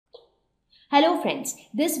Hello friends,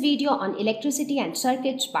 this video on electricity and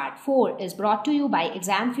circuits part 4 is brought to you by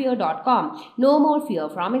examfear.com. No more fear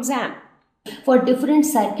from exam. For different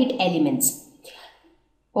circuit elements.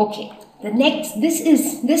 Okay,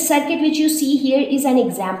 this circuit which you see here is an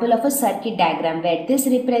example of a circuit diagram where this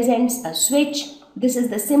represents a switch. This is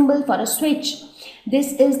the symbol for a switch.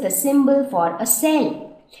 This is the symbol for a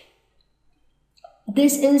cell.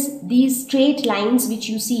 This is these straight lines which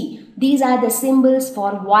you see. These are the symbols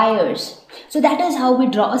for wires. So that is how we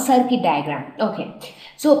draw a circuit diagram. Okay.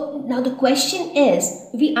 So now the question is,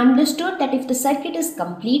 we understood that if the circuit is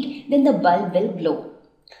complete, then the bulb will glow.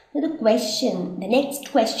 Now the next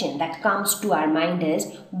question that comes to our mind is,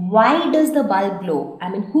 why does the bulb glow? I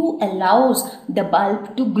mean, who allows the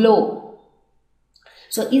bulb to glow?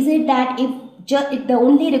 So is it that if the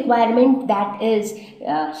only requirement that is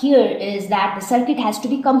here is that the circuit has to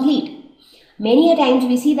be complete? Many a times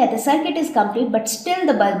we see that the circuit is complete but still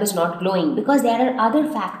the bulb is not glowing because there are other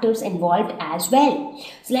factors involved as well.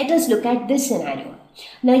 So let us look at this scenario.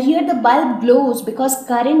 Now here the bulb glows because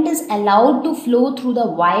current is allowed to flow through the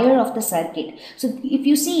wire of the circuit. So if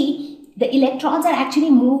you see, the electrons are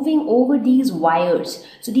actually moving over these wires.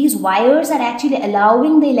 So these wires are actually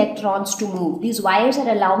allowing the electrons to move. These wires are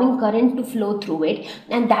allowing current to flow through it,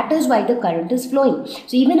 and that is why the current is flowing.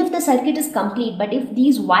 So even if the circuit is complete, but if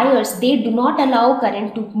these wires, they do not allow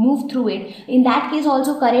current to move through it, in that case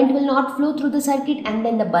also current will not flow through the circuit and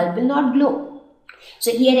then the bulb will not glow.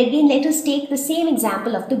 So here again, let us take the same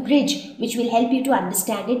example of the bridge, which will help you to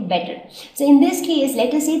understand it better. So in this case,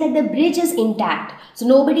 let us say that the bridge is intact. So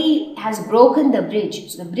nobody has broken the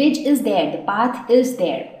bridge. So the bridge is there, the path is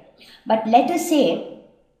there. But let us say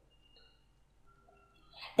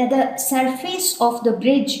that the surface of the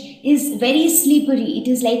bridge is very slippery. It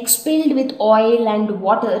is like spilled with oil and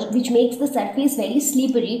water, which makes the surface very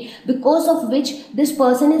slippery, because of which this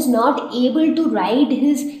person is not able to ride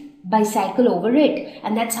his bicycle over it,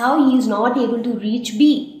 and that's how he is not able to reach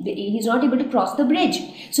B. He is not able to cross the bridge.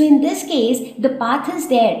 So in this case, the path is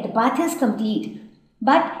there, the path is complete,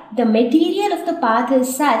 but the material of the path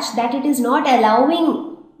is such that it is not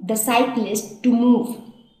allowing the cyclist to move.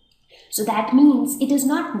 So that means it is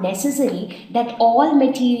not necessary that all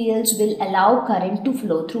materials will allow current to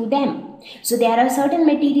flow through them. So there are certain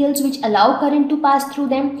materials which allow current to pass through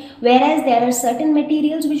them, whereas there are certain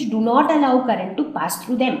materials which do not allow current to pass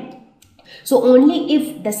through them. So only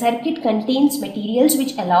if the circuit contains materials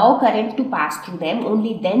which allow current to pass through them,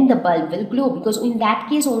 only then the bulb will glow, because in that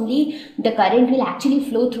case only the current will actually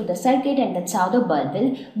flow through the circuit, and that's how the bulb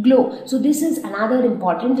will glow. So this is another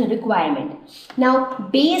important requirement. Now,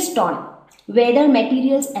 based on whether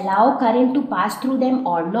materials allow current to pass through them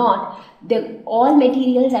or not, all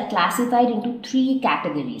materials are classified into three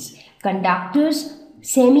categories: conductors,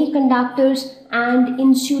 semiconductors, and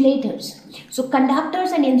insulators. So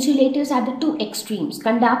conductors and insulators are the two extremes.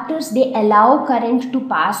 Conductors, they allow current to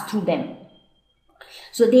pass through them.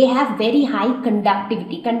 So they have very high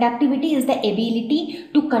conductivity. Conductivity is the ability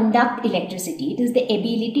to conduct electricity. It is the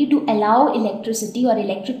ability to allow electricity or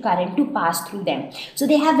electric current to pass through them. So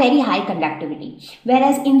they have very high conductivity.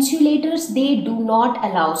 Whereas insulators, they do not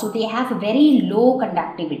allow. So they have very low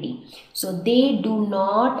conductivity. So they do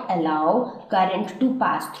not allow current to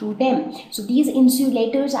pass through them. So these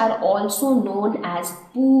insulators are also known as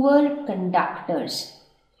poor conductors.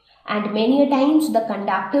 And many a times the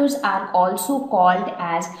conductors are also called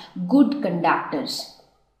as good conductors.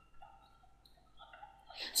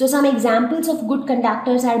 So some examples of good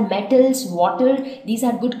conductors are metals, water. These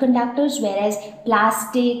are good conductors, whereas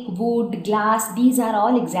plastic, wood, glass, these are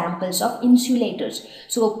all examples of insulators.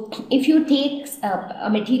 So if you take a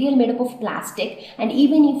material made up of plastic, and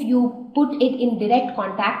even if you put it in direct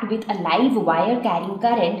contact with a live wire carrying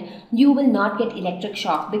current, you will not get electric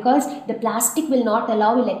shock, because the plastic will not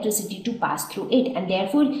allow electricity to pass through it, and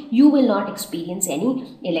therefore you will not experience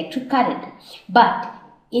any electric current. But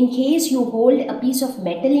in case you hold a piece of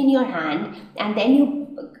metal in your hand and then you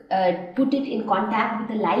put it in contact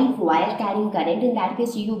with a live wire carrying current, in that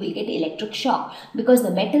case you will get electric shock, because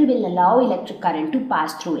the metal will allow electric current to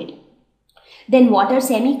pass through it. Then what are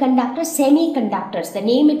semiconductors? Semiconductors, the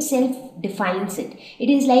name itself defines it. It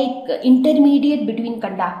is like intermediate between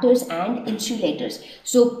conductors and insulators.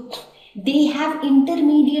 So they have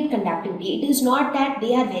intermediate conductivity. It is not that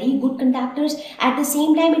they are very good conductors. At the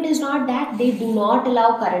same time, it is not that they do not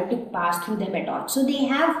allow current to pass through them at all. So they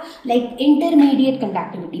have like intermediate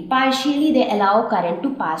conductivity. Partially they allow current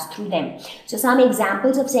to pass through them. So some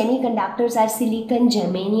examples of semiconductors are silicon,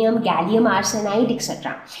 germanium, gallium arsenide,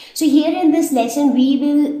 etc. So here in this lesson we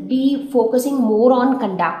will be focusing more on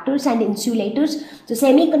conductors and insulators. So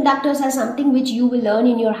semiconductors are something which you will learn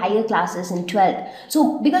in your higher classes in 12th.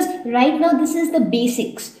 So because right now this is the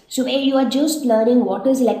basics. So where you are just learning what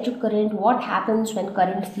is electric current, what happens when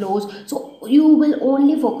current flows. So you will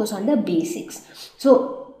only focus on the basics.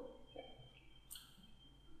 So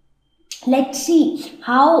let's see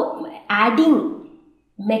how adding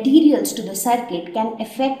materials to the circuit can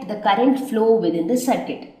affect the current flow within the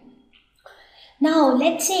circuit. Now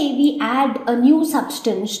let's say we add a new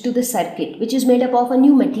substance to the circuit which is made up of a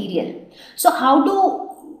new material. So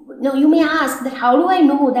now you may ask that how do I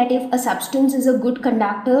know that if a substance is a good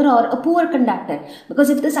conductor or a poor conductor?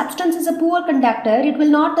 Because if the substance is a poor conductor, it will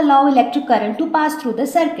not allow electric current to pass through the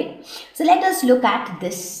circuit. So let us look at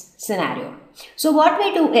this scenario. So what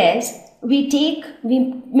we do is we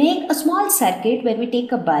make a small circuit where we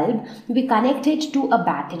take a bulb, we connect it to a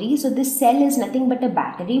battery. So this cell is nothing but a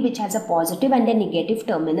battery which has a positive and a negative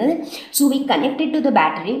terminal. So we connect it to the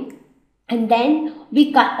battery. And then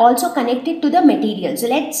we also connect it to the material. So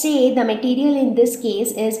let's say the material in this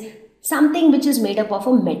case is something which is made up of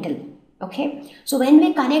a metal. Okay. So when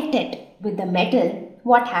we connect it with the metal,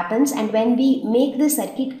 what happens, and when we make the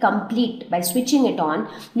circuit complete by switching it on,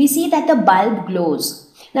 we see that the bulb glows.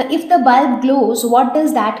 Now if the bulb glows, what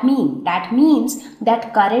does that mean? That means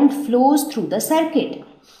that current flows through the circuit.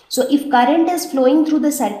 So if current is flowing through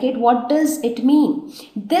the circuit, what does it mean?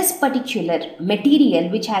 This particular material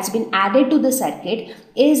which has been added to the circuit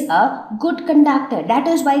is a good conductor. That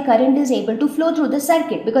is why current is able to flow through the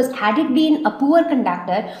circuit, because had it been a poor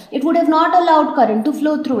conductor, it would have not allowed current to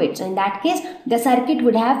flow through it. So in that case, the circuit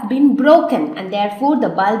would have been broken and therefore the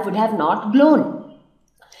bulb would have not glown.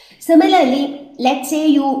 Similarly, let's say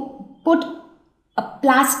you put a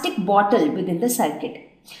plastic bottle within the circuit.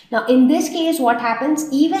 Now in this case what happens,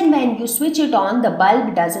 even when you switch it on, the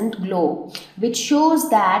bulb doesn't glow, which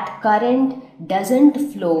shows that current doesn't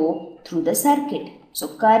flow through the circuit. So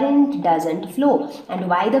current doesn't flow. And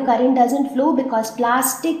why the current doesn't flow? Because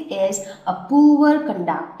plastic is a poor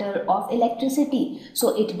conductor of electricity.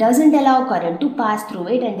 So it doesn't allow current to pass through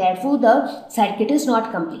it, and therefore the circuit is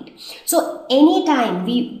not complete. So anytime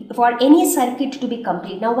for any circuit to be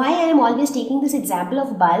complete, now why I am always taking this example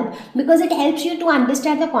of bulb? Because it helps you to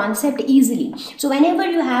understand the concept easily. So whenever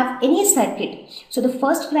you have any circuit, so the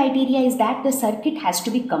first criteria is that the circuit has to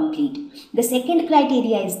be complete. The second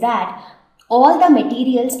criteria is that all the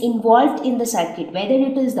materials involved in the circuit, whether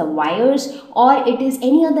it is the wires or it is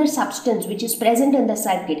any other substance which is present in the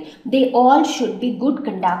circuit, they all should be good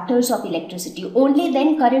conductors of electricity. Only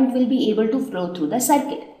then current will be able to flow through the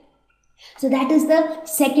circuit. So that is the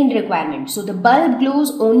second requirement. So the bulb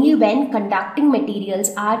glows only when conducting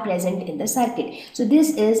materials are present in the circuit. So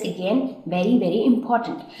this is again very, very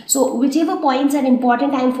important. So whichever points are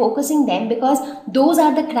important, I am focusing them because those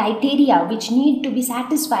are the criteria which need to be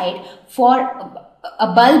satisfied for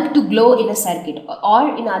a bulb to glow in a circuit,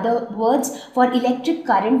 or in other words, for electric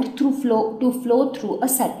current to flow through a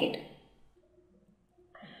circuit.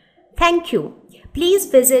 Thank you. Please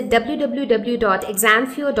visit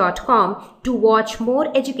www.examfear.com to watch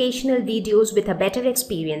more educational videos with a better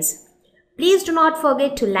experience. Please do not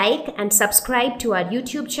forget to like and subscribe to our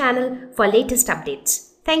YouTube channel for latest updates.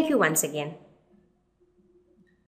 Thank you once again.